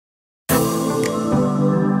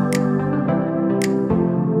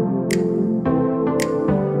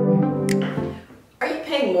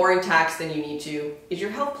more in tax than you need to? Is your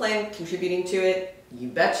health plan contributing to it? You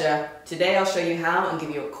betcha. Today I'll show you how and give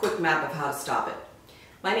you a quick map of how to stop it.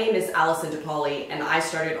 My name is Allison DePauli, and I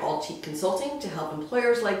started Altiqe Consulting to help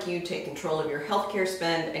employers like you take control of your healthcare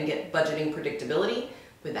spend and get budgeting predictability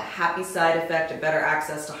with a happy side effect of better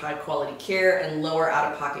access to high quality care and lower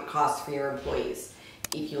out-of-pocket costs for your employees.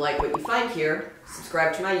 If you like what you find here,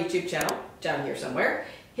 subscribe to my YouTube channel, down here somewhere,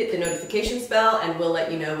 hit the notifications bell, and we'll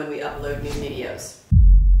let you know when we upload new videos.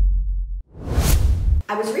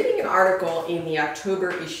 I was reading an article in the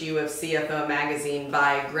October issue of CFO magazine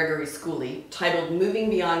by Gregory Schooley titled Moving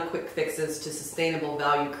Beyond Quick Fixes to Sustainable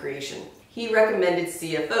Value Creation. He recommended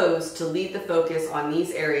CFOs to lead the focus on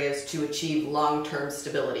these areas to achieve long-term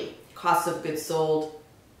stability: costs of goods sold,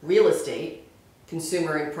 real estate,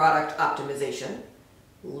 consumer and product optimization,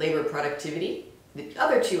 labor productivity. The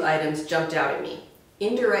other two items jumped out at me: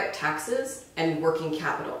 indirect taxes and working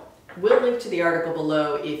capital. We'll link to the article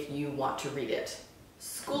below if you want to read it.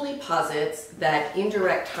 Schooley posits that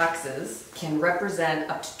indirect taxes can represent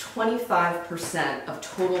up to 25% of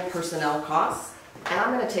total personnel costs, and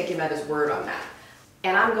I'm going to take him at his word on that.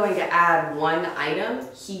 And I'm going to add one item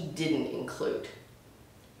he didn't include: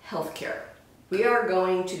 healthcare. We are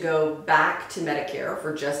going to go back to Medicare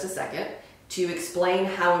for just a second to explain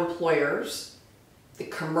how employers, the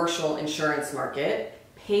commercial insurance market,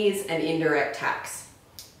 pays an indirect tax.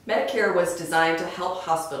 Medicare was designed to help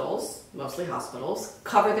hospitals, mostly hospitals,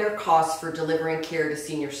 cover their costs for delivering care to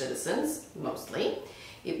senior citizens, mostly.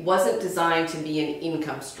 It wasn't designed to be an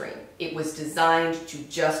income stream. It was designed to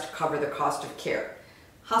just cover the cost of care.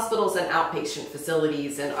 Hospitals and outpatient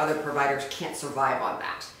facilities and other providers can't survive on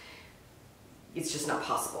that. It's just not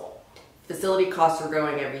possible. Facility costs are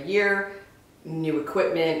growing every year: new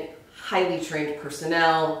equipment, highly trained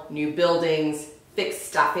personnel, new buildings, fixed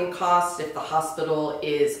staffing costs if the hospital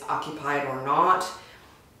is occupied or not,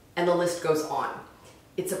 and the list goes on.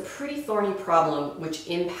 It's a pretty thorny problem which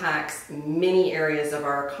impacts many areas of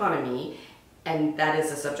our economy, and that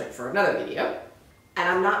is a subject for another video. And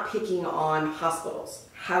I'm not picking on hospitals.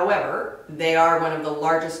 However, they are one of the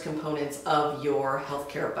largest components of your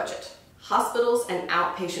healthcare budget. Hospitals and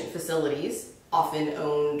outpatient facilities, often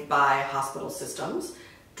owned by hospital systems,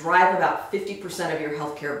 drive about 50% of your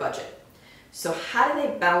healthcare budget. So how do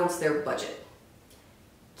they balance their budget?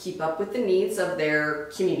 Keep up with the needs of their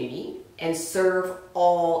community and serve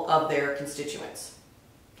all of their constituents.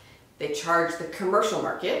 They charge the commercial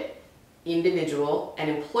market, individual and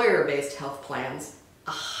employer-based health plans,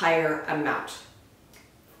 a higher amount.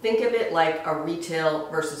 Think of it like a retail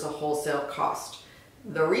versus a wholesale cost.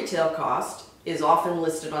 The retail cost is often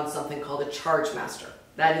listed on something called a charge master.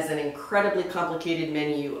 That is an incredibly complicated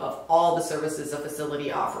menu of all the services a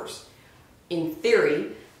facility offers. In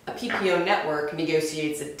theory, a PPO network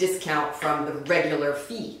negotiates a discount from the regular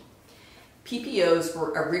fee. PPOs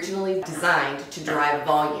were originally designed to drive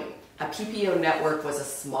volume. A PPO network was a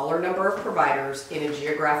smaller number of providers in a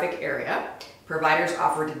geographic area. Providers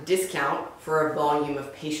offered a discount for a volume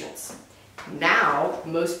of patients. Now,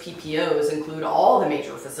 most PPOs include all the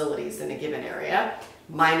major facilities in a given area,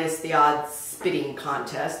 minus the odd spitting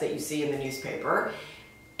contest that you see in the newspaper,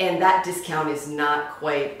 and that discount is not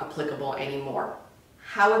quite applicable anymore.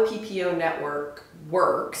 How a PPO network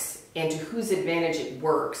works and to whose advantage it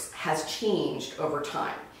works has changed over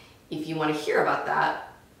time. If you want to hear about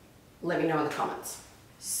that, let me know in the comments.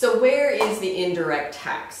 So where is the indirect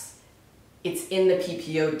tax? It's in the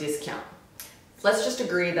PPO discount. Let's just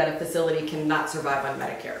agree that a facility cannot survive on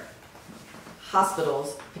Medicare.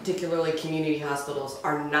 Hospitals, particularly community hospitals,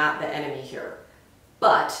 are not the enemy here.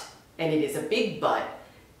 But, and it is a big but,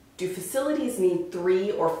 do facilities need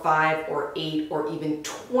 3 or 5 or 8 or even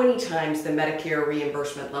 20 times the Medicare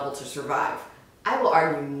reimbursement level to survive? I will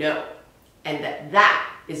argue no, and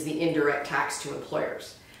that is the indirect tax to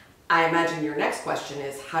employers. I imagine your next question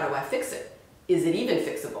is, how do I fix it? Is it even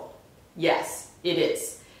fixable? Yes, it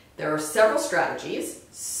is. There are several strategies,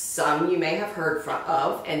 some you may have heard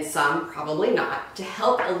of and some probably not, to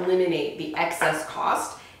help eliminate the excess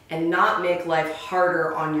cost and not make life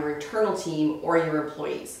harder on your internal team or your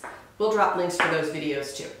employees. We'll drop links for those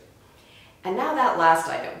videos too. And now that last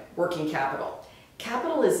item, working capital.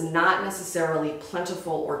 Capital is not necessarily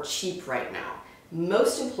plentiful or cheap right now.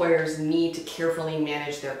 Most employers need to carefully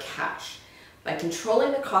manage their cash. By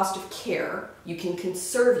controlling the cost of care, you can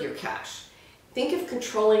conserve your cash. Think of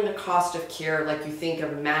controlling the cost of care like you think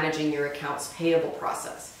of managing your accounts payable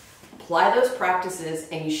process. Apply those practices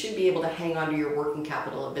and you should be able to hang on to your working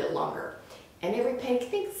capital a bit longer. And every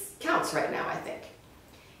penny counts right now, I think.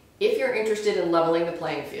 If you're interested in leveling the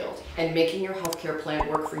playing field and making your healthcare plan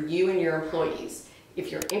work for you and your employees,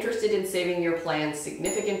 If you're interested in saving your plan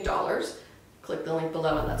significant dollars, click the link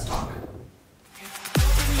below and let's talk.